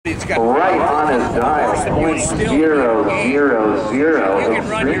right on his dial, .000,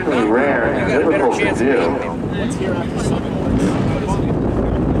 extremely rare and difficult to do.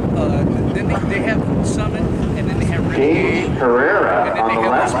 Then they have Summit, and then they have Gage Herrera on the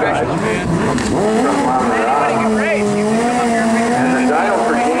left side. And the dial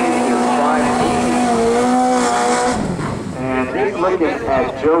for Gage is 580. And he's looking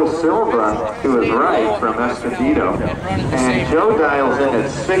at Joe Silva to his right from Escondido. And Joe dials in at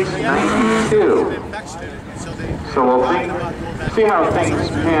 692. So we'll see how things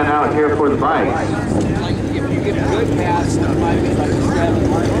pan out here for the bikes. If you get a good pass, it might be like a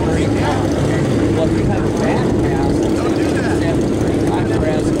 7-3 pound. Well, if you have a bad pass, it's a 7-3 pound.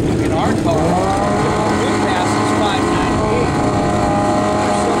 Whereas in our car, a good pass is 598.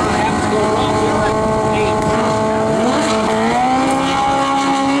 There's something that happens to go wrong. We're like 8.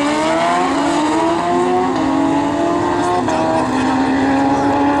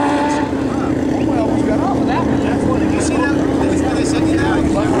 Well, we got off of that one. That's what, you see that? That's why they sent you that.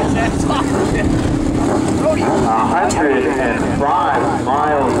 That's awesome. 105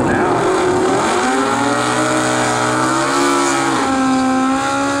 miles an hour.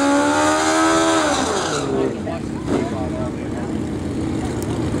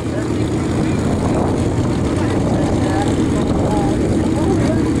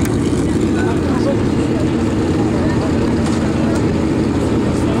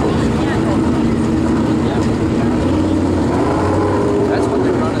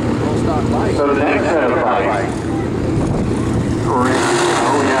 So the next set of bikes, we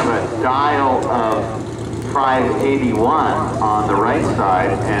have a dial of 581 on the right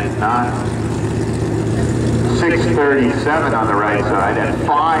side and not 637 on the right side and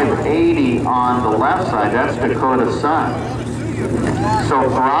 580 on the left side. That's Dakota Sun. So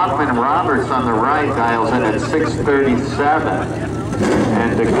Brockman Roberts on the right dials in at 637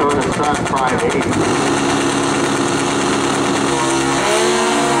 and Dakota Sun 580.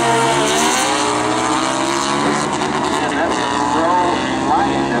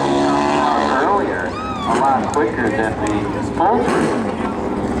 Quicker than the poultry.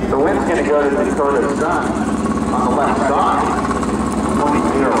 The wind's going to go to Dakota Sun on the left side.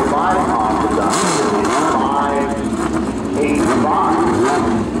 0.05 off the done.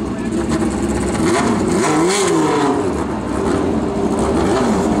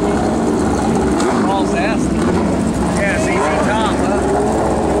 585. Paul's ass. Yeah, it's easy Tom, huh?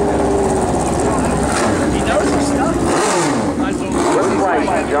 He knows his stuff. Looks like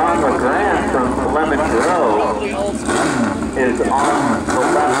John Legrand from Lemon Grove is on the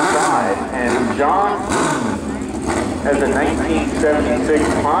left side, and John has a 1976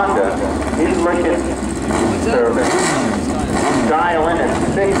 Honda. He's looking to dial in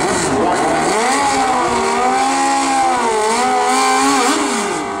at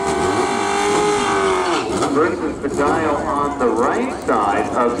 620 versus the dial on the right side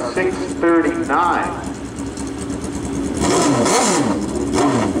of 639.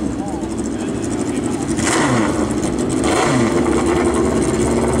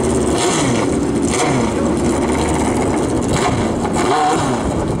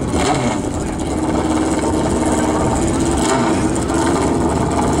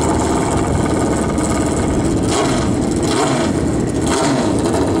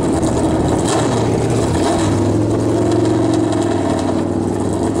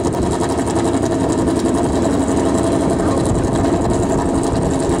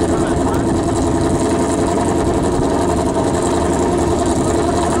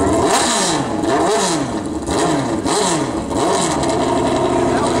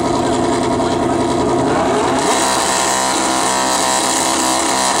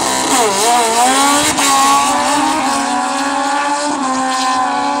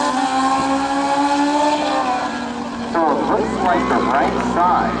 Like the right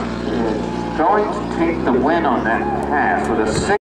side is going to take the win on that pass with a 6.